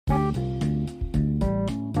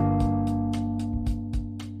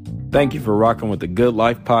Thank you for rocking with the Good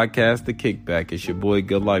Life Podcast, The Kickback. It's your boy,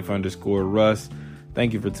 GoodLife_Russ.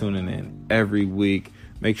 Thank you for tuning in every week.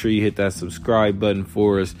 Make sure you hit that subscribe button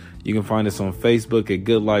for us. You can find us on Facebook at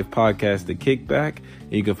Good Life Podcast, The Kickback.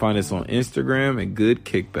 And you can find us on Instagram at Good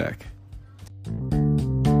Kickback.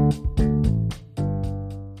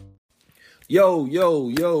 Yo,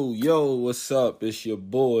 what's up? It's your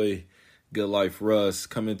boy, Good Life Russ,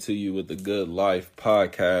 coming to you with the Good Life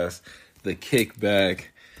Podcast, The Kickback.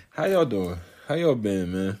 How y'all doing? How y'all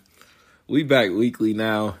been, man? We back weekly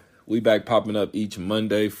now. We back popping up each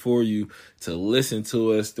Monday for you to listen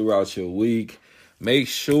to us throughout your week. Make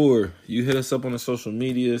sure you hit us up on the social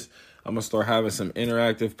medias. I'm going to start having some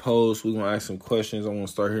interactive posts. We're going to ask some questions. I want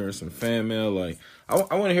to start hearing some fan mail. I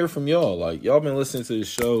want to hear from y'all. Y'all been listening to the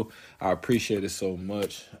show. I appreciate it so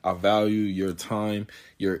much. I value your time,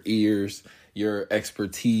 your ears, your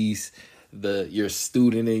expertise, your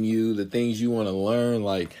student in you, the things you want to learn.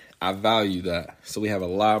 I value that. So we have a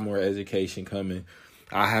lot more education coming.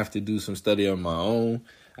 I have to do some study on my own.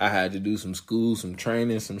 I had to do some school, some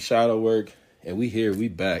training, some shadow work. And we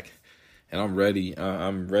back. And I'm ready.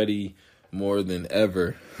 I'm ready more than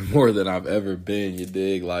ever, more than I've ever been, you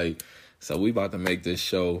dig? So we about to make this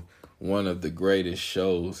show one of the greatest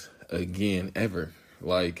shows again ever.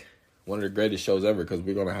 One of the greatest shows ever, because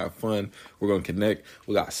we're going to have fun. We're going to connect.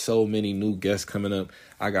 We got so many new guests coming up.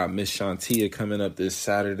 I got Miss Shantia coming up this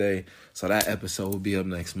Saturday. So that episode will be up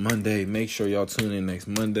next Monday. Make sure y'all tune in next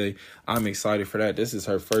Monday. I'm excited for that. This is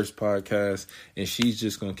her first podcast, and she's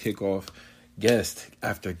just going to kick off guest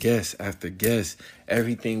after guest after guest.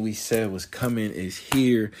 Everything we said was coming is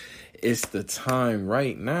here. It's the time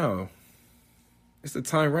right now. It's the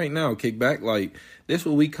time right now, Kickback. This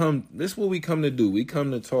what we come to do. We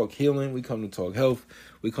come to talk healing, we come to talk health,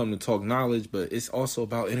 we come to talk knowledge, but it's also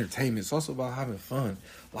about entertainment. It's also about having fun.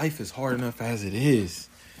 Life is hard enough as it is.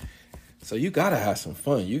 So you gotta have some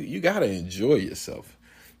fun. You gotta enjoy yourself.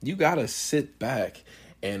 You gotta sit back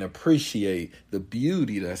and appreciate the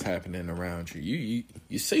beauty that's happening around you.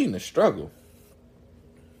 You seen the struggle.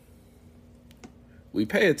 We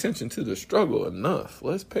pay attention to the struggle enough.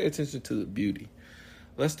 Let's pay attention to the beauty.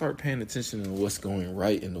 Let's start paying attention to what's going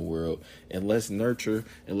right in the world, and let's nurture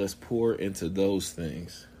and let's pour into those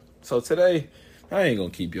things. So today, I ain't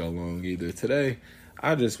gonna keep y'all long either. Today,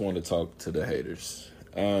 I just want to talk to the haters.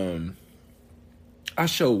 I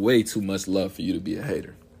show way too much love for you to be a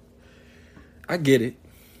hater. I get it.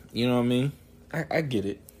 You know what I mean? I get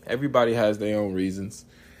it. Everybody has their own reasons.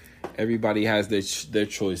 Everybody has their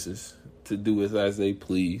choices to do with as they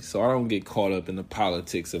please. So I don't get caught up in the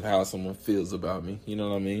politics of how someone feels about me. You know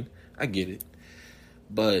what I mean? I get it.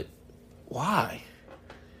 But why?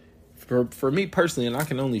 For me personally, and I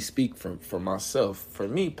can only speak for myself. For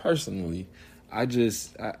me personally, I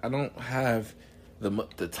don't have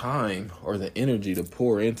the time or the energy to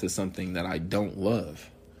pour into something that I don't love.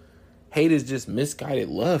 Hate is just misguided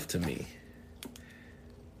love to me.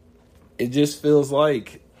 It just feels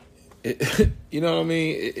like, you know what I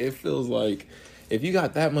mean? It feels like if you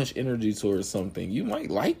got that much energy towards something, you might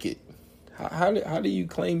like it. How do you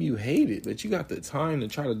claim you hate it, but you got the time to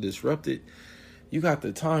try to disrupt it? You got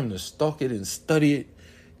the time to stalk it and study it?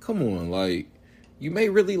 Come on, you may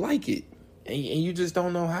really like it, and you just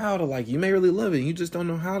don't know how to like it. You may really love it, and you just don't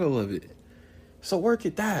know how to love it. So work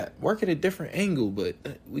at that. Work at a different angle, but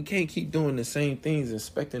we can't keep doing the same things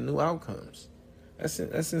expecting new outcomes. That's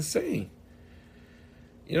insane.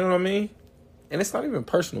 You know what I mean? And it's not even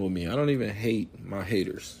personal with me. I don't even hate my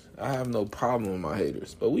haters. I have no problem with my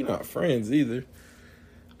haters. But we not friends either.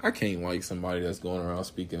 I can't like somebody that's going around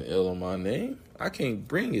speaking ill on my name. I can't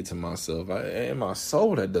bring it to myself. In my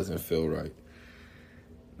soul, that doesn't feel right.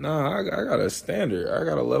 Nah, I got a standard. I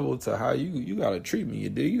got a level to how you got to treat me.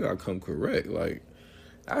 You got to come correct.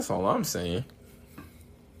 That's all I'm saying.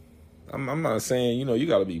 I'm not saying, you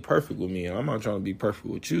got to be perfect with me. And I'm not trying to be perfect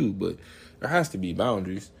with you. But there has to be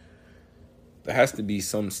boundaries. There has to be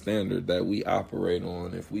some standard that we operate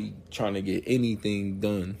on if we trying to get anything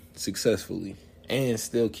done successfully and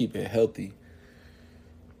still keep it healthy.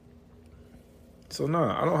 So,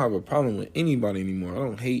 I don't have a problem with anybody anymore. I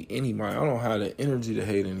don't hate anybody. I don't have the energy to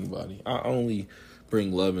hate anybody. I only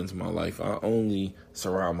bring love into my life. I only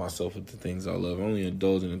surround myself with the things I love. I only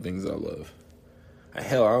indulge in the things I love.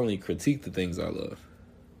 Hell, I only critique the things I love.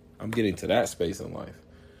 I'm getting to that space in life.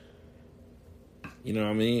 You know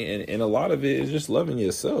what I mean? And a lot of it is just loving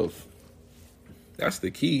yourself. That's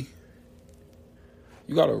the key.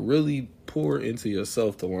 You got to really pour into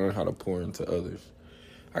yourself to learn how to pour into others.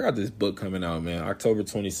 I got this book coming out, man. October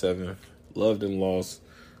 27th. Loved and Lost.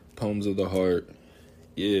 Poems of the Heart.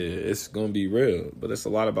 Yeah, it's going to be real. But it's a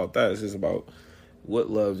lot about that. It's just about what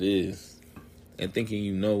love is and thinking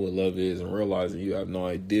you know what love is and realizing you have no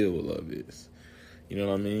idea what love is. You know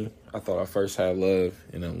what I mean? I thought I first had love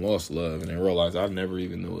and then lost love and then realized I never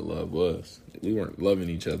even knew what love was. We weren't loving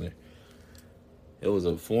each other. It was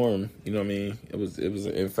a form, you know what I mean? It was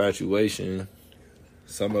an infatuation.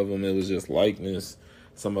 Some of them it was just likeness.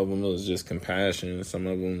 Some of them it was just compassion. Some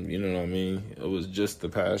of them, you know what I mean? It was just the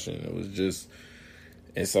passion. It was just,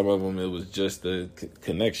 and some of them it was just the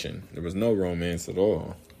connection. There was no romance at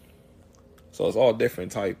all. So it's all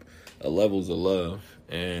different type of levels of love.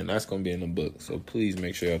 And that's going to be in the book. So please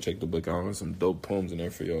make sure y'all check the book out. There's some dope poems in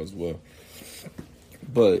there for y'all as well.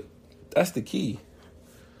 But that's the key.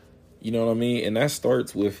 You know what I mean? And that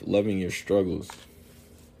starts with loving your struggles.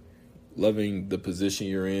 Loving the position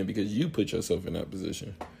you're in because you put yourself in that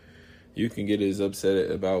position. You can get as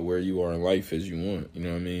upset about where you are in life as you want. You know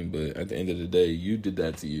what I mean? But at the end of the day, you did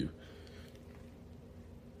that to you.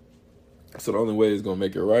 So the only way it's going to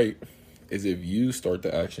make it right is if you start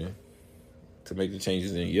the action to make the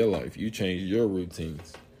changes in your life. You change your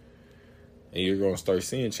routines. And you're going to start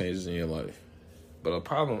seeing changes in your life. But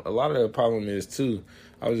a lot of the problem is too,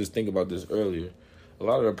 I was just thinking about this earlier. A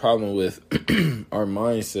lot of the problem with our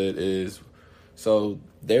mindset is, so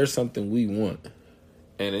there's something we want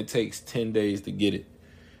and it takes 10 days to get it.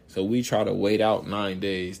 So we try to wait out 9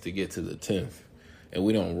 days to get to the 10th. And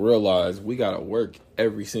we don't realize we got to work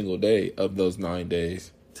every single day of those 9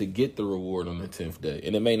 days to get the reward on the 10th day.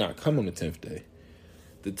 And it may not come on the 10th day.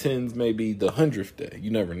 The 10th may be the 100th day. You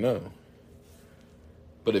never know.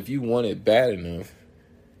 But if you want it bad enough,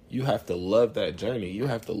 you have to love that journey. You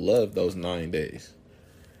have to love those 9 days.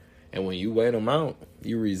 And when you wait them out,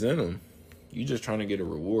 you resent them. You're just trying to get a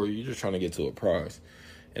reward. You're just trying to get to a prize.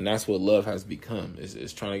 And that's what love has become.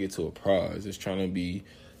 It's trying to get to a prize. It's trying to be,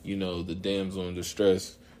 you know, the damsel in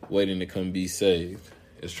distress waiting to come be saved.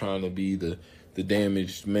 It's trying to be the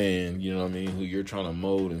damaged man, you know what I mean, who you're trying to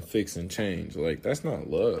mold and fix and change. Like, that's not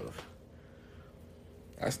love.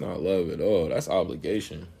 That's not love at all. That's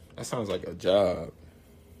obligation. That sounds like a job.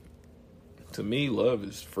 To me, love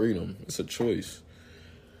is freedom. It's a choice.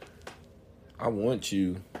 I want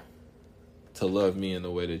you to love me in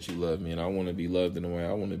the way that you love me, and I want to be loved in the way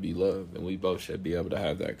I want to be loved, and we both should be able to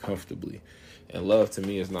have that comfortably. And love to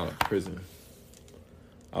me is not a prison.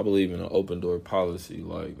 I believe in an open door policy.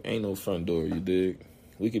 Like, ain't no front door, you dig?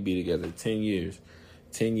 We could be together 10 years.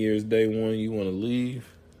 10 years, day one, you want to leave?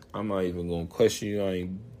 I'm not even going to question you. I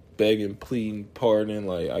ain't begging, pleading, pardoning.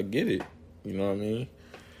 Like, I get it. You know what I mean?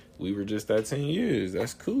 We were just that 10 years.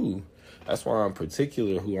 That's cool. That's why I'm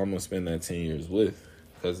particular who I'm going to spend that 10 years with.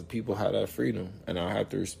 Because people have that freedom. And I have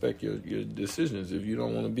to respect your decisions. If you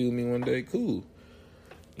don't want to be with me one day, cool.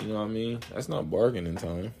 You know what I mean? That's not bargaining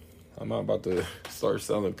time. I'm not about to start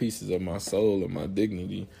selling pieces of my soul or my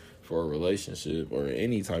dignity for a relationship or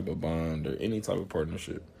any type of bond or any type of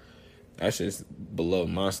partnership. That's just below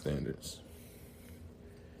my standards.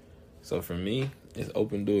 So for me, it's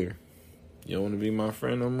open door. You don't want to be my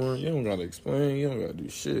friend no more? You don't got to explain. You don't got to do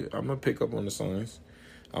shit. I'm going to pick up on the signs.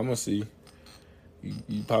 I'm going to see.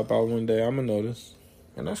 You pop out one day, I'm going to notice.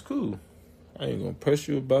 And that's cool. I ain't going to press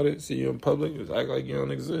you about it. See you in public. Just act like you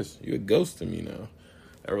don't exist. You're a ghost to me now.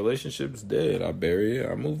 That relationship's dead. I bury it.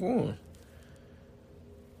 I move on.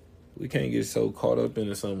 We can't get so caught up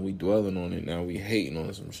into something we dwelling on it now. We hating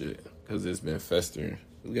on some shit because it's been festering.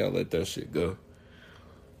 We got to let that shit go.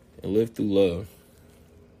 And live through love.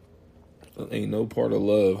 Ain't no part of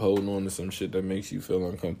love holding on to some shit that makes you feel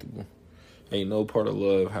uncomfortable. Ain't no part of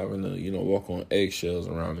love having to, walk on eggshells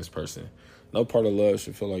around this person. No part of love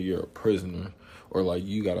should feel like you're a prisoner or like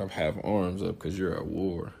you got to have arms up because you're at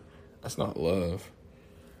war. That's not love.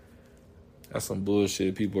 That's some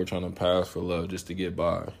bullshit people are trying to pass for love just to get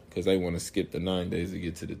by because they want to skip the 9 days to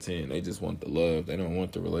get to the 10. They just want the love. They don't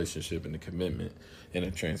want the relationship and the commitment and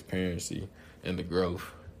the transparency and the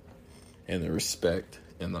growth and the respect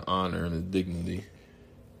and the honor and the dignity.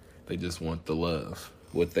 They just want the love,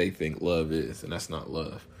 what they think love is, and that's not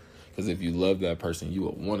love. Because if you love that person, you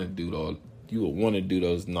would want to do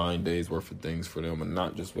those 9 days worth of things for them and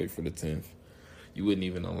not just wait for the 10th. You wouldn't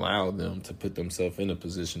even allow them to put themselves in a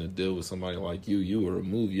position to deal with somebody like you. You would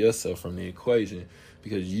remove yourself from the equation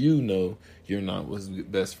because you know you're not what's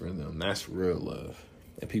best for them. That's real love.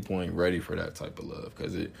 And people ain't ready for that type of love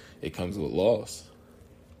because it comes with loss.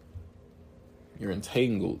 You're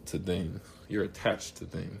entangled to things. You're attached to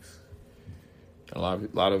things. A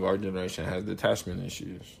lot of our generation has detachment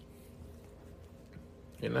issues.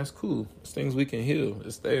 And that's cool. It's things we can heal.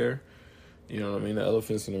 It's there. You know what I mean? The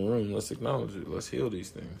elephant's in the room. Let's acknowledge it. Let's heal these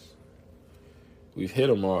things. We've hit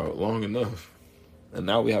them all long enough. And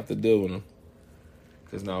now we have to deal with them.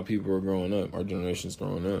 Because now people are growing up. Our generation's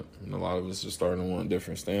growing up. And a lot of us are starting to want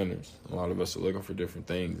different standards. A lot of us are looking for different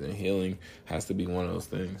things. And healing has to be one of those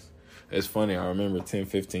things. It's funny. I remember 10,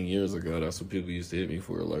 15 years ago, that's what people used to hit me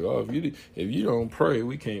for. Like, oh, if you don't pray,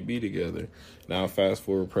 we can't be together. Now, fast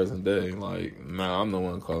forward present day. Like, now I'm the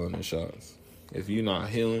one calling the shots. If you're not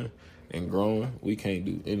healing and growing, we can't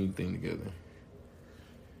do anything together.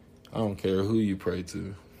 I don't care who you pray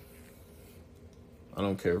to. I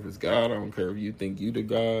don't care if it's God. I don't care if you think you the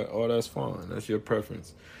God. Oh, that's fine. That's your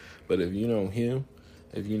preference. But if you don't heal,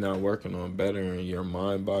 if you're not working on bettering your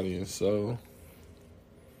mind, body, and soul,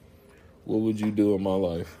 what would you do in my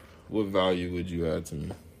life? What value would you add to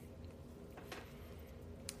me?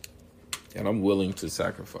 And I'm willing to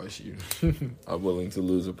sacrifice you. I'm willing to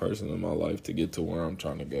lose a person in my life to get to where I'm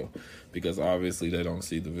trying to go. Because obviously they don't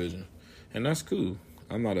see the vision. And that's cool.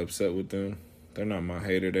 I'm not upset with them. They're not my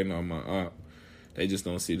hater. They're not my op. They just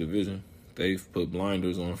don't see the vision. They've put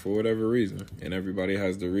blinders on for whatever reason. And everybody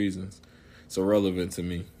has their reasons. It's irrelevant to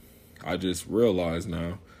me. I just realize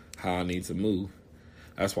now how I need to move.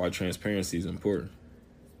 That's why transparency is important.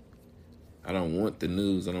 I don't want the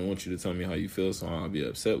news. I don't want you to tell me how you feel so I'll be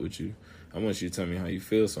upset with you. I want you to tell me how you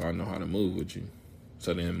feel so I know how to move with you.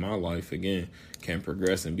 So then my life, again, can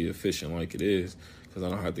progress and be efficient like it is. Because I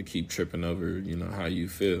don't have to keep tripping over, how you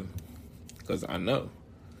feel. Because I know.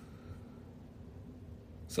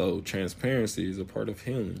 So transparency is a part of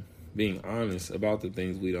healing. Being honest about the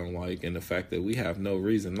things we don't like and the fact that we have no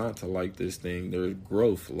reason not to like this thing. There's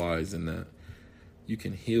growth lies in that. You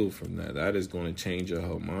can heal from that. That is going to change your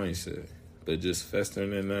whole mindset. But just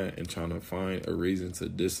festering in that and trying to find a reason to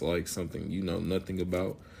dislike something you know nothing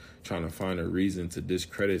about, trying to find a reason to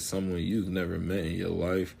discredit someone you've never met in your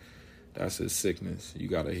life, that's a sickness. You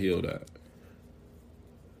got to heal that.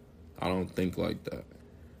 I don't think like that.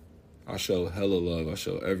 I show hella love. I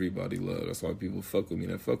show everybody love. That's why people fuck with me.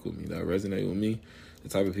 That fuck with me. That resonate with me. The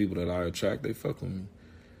type of people that I attract, they fuck with me.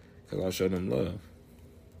 Because I show them love.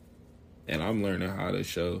 And I'm learning how to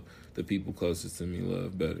show the people closest to me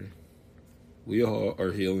love better. We all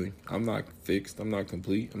are healing. I'm not fixed. I'm not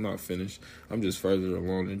complete. I'm not finished. I'm just further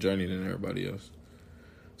along the journey than everybody else.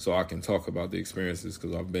 So I can talk about the experiences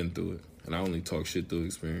because I've been through it. And I only talk shit through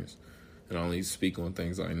experience. And I only speak on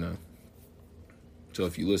things I know. So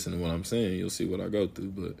if you listen to what I'm saying, you'll see what I go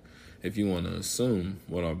through. But if you want to assume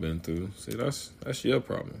what I've been through, see, that's your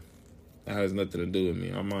problem. That has nothing to do with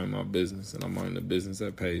me. I mind my business, and I mind the business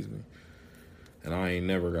that pays me. And I ain't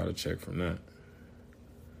never got a check from that.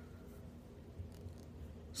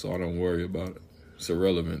 So I don't worry about it. It's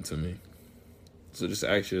irrelevant to me. So just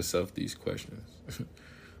ask yourself these questions.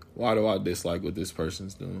 Why do I dislike what this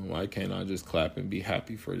person's doing? Why can't I just clap and be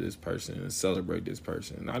happy for this person and celebrate this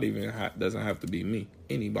person? Not even doesn't have to be me.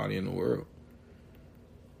 Anybody in the world.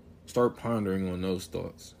 Start pondering on those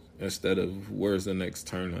thoughts instead of where's the next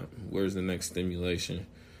turn up? Where's the next stimulation?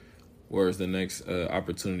 Where's the next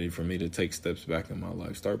opportunity for me to take steps back in my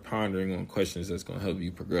life? Start pondering on questions that's going to help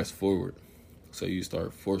you progress forward. So you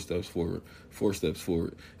start 4 steps forward, 4 steps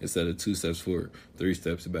forward, instead of 2 steps forward, 3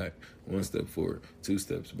 steps back, 1 step forward, 2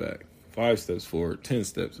 steps back, 5 steps forward, 10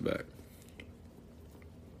 steps back.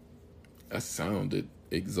 That sounded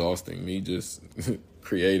exhausting. Me just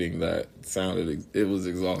creating that it was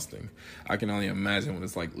exhausting. I can only imagine what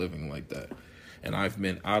it's like living like that. And I've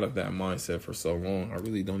been out of that mindset for so long, I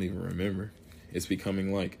really don't even remember. It's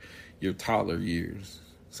becoming like your toddler years.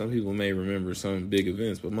 Some people may remember some big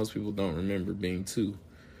events, but most people don't remember being 2.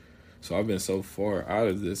 So I've been so far out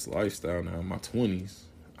of this lifestyle now in my 20s,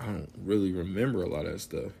 I don't really remember a lot of that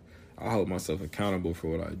stuff. I hold myself accountable for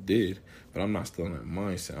what I did, but I'm not still in that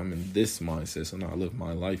mindset. I'm in this mindset, so now I live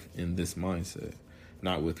my life in this mindset.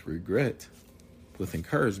 Not with regret, with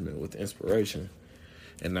encouragement, with inspiration.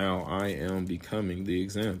 And now I am becoming the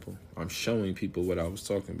example. I'm showing people what I was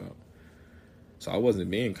talking about. So I wasn't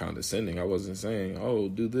being condescending. I wasn't saying, oh,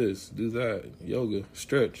 do this, do that, yoga,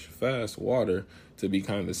 stretch, fast, water, to be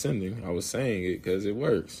condescending. I was saying it because it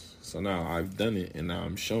works. So now I've done it, and now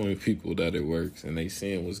I'm showing people that it works, and they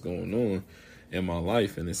seeing what's going on in my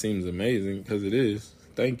life, and it seems amazing because it is.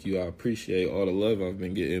 Thank you. I appreciate all the love I've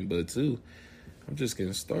been getting, but too, I'm just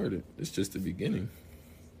getting started. It's just the beginning.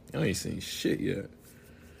 I ain't seen shit yet.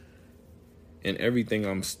 And everything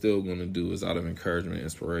I'm still going to do is out of encouragement and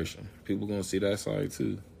inspiration. People going to see that side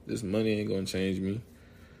too. This money ain't going to change me.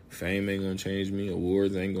 Fame ain't going to change me.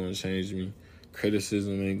 Awards ain't going to change me.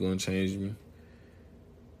 Criticism ain't going to change me.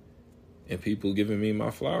 And people giving me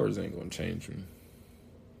my flowers ain't going to change me.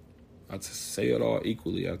 I say it all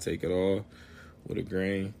equally. I take it all with a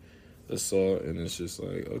grain of salt. And it's just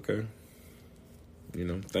like, okay.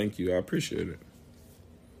 Thank you. I appreciate it.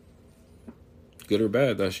 good or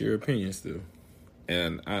bad, that's your opinion still.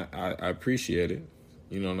 And I appreciate it.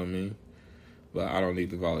 You know what I mean? But I don't need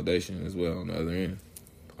the validation as well on the other end.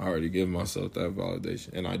 I already give myself that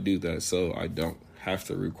validation. And I do that so I don't have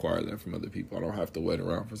to require that from other people. I don't have to wait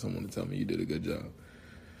around for someone to tell me you did a good job.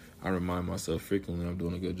 I remind myself frequently I'm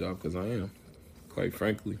doing a good job because I am, quite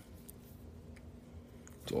frankly.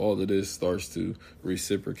 So all of this starts to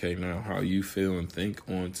reciprocate now how you feel and think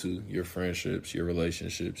onto your friendships, your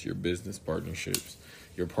relationships, your business partnerships,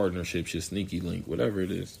 your sneaky link, whatever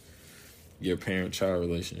it is, your parent-child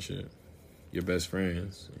relationship, your best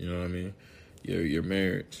friends, you know what I mean, your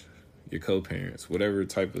marriage, your co-parents, whatever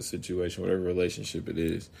type of situation, whatever relationship it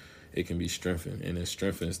is, it can be strengthened. And it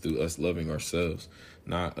strengthens through us loving ourselves,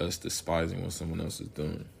 not us despising what someone else is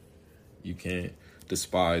doing. You can't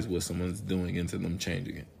despise what someone's doing into them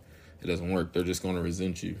changing it. It doesn't work. They're just going to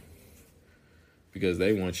resent you because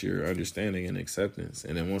they want your understanding and acceptance.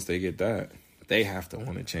 And then once they get that, they have to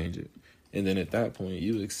want to change it. And then at that point,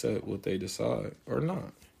 you accept what they decide or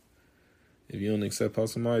not. If you don't accept how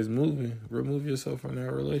somebody's moving, remove yourself from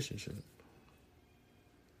that relationship.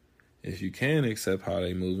 If you can accept how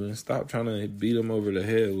they're moving, stop trying to beat them over the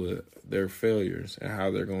head with their failures and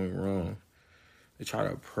how they're going wrong. They try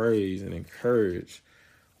to praise and encourage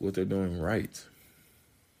what they're doing right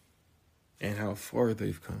and how far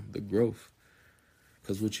they've come, the growth.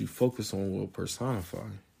 Because what you focus on will personify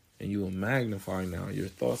and you will magnify now your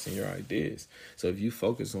thoughts and your ideas. So if you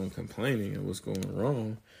focus on complaining and what's going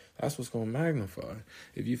wrong, that's what's going to magnify.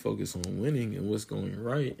 If you focus on winning and what's going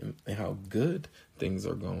right and how good things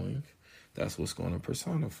are going, that's what's going to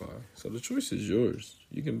personify. So the choice is yours.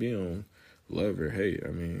 You can be on love or hate.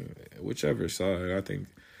 I mean, whichever side. I think,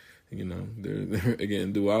 they're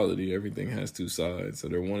again, duality. Everything has two sides. So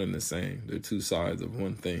they're one and the same. They're two sides of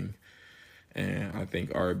one thing. And I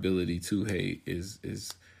think our ability to hate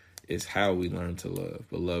is how we learn to love.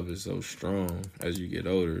 But love is so strong. As you get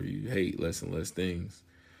older, you hate less and less things.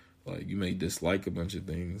 Like, you may dislike a bunch of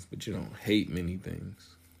things, but you don't hate many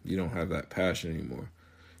things. You don't have that passion anymore.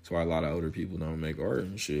 That's why a lot of older people don't make art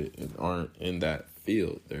and shit and aren't in that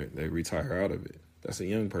field. They retire out of it. That's a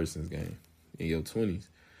young person's game. In your 20s,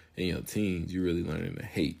 in your teens, you're really learning to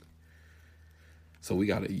hate. So we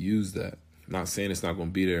got to use that. I'm not saying it's not going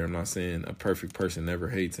to be there. I'm not saying a perfect person never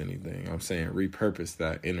hates anything. I'm saying repurpose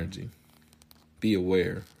that energy. Be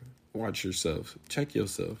aware. Watch yourself. Check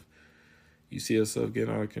yourself. You see yourself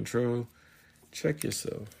getting out of control, check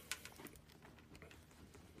yourself.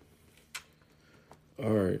 All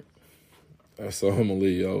right. That's all I'm going to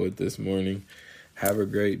leave y'all with this morning. Have a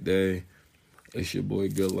great day. It's your boy,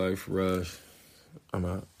 Good Life Rush. I'm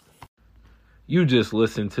out. You just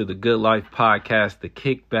listened to the Good Life Podcast, The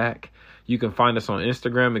Kickback. You can find us on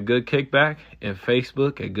Instagram at Good Kickback and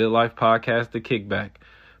Facebook at Good Life Podcast, The Kickback.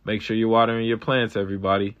 Make sure you're watering your plants,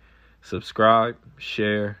 everybody. Subscribe,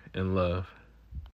 share, and love.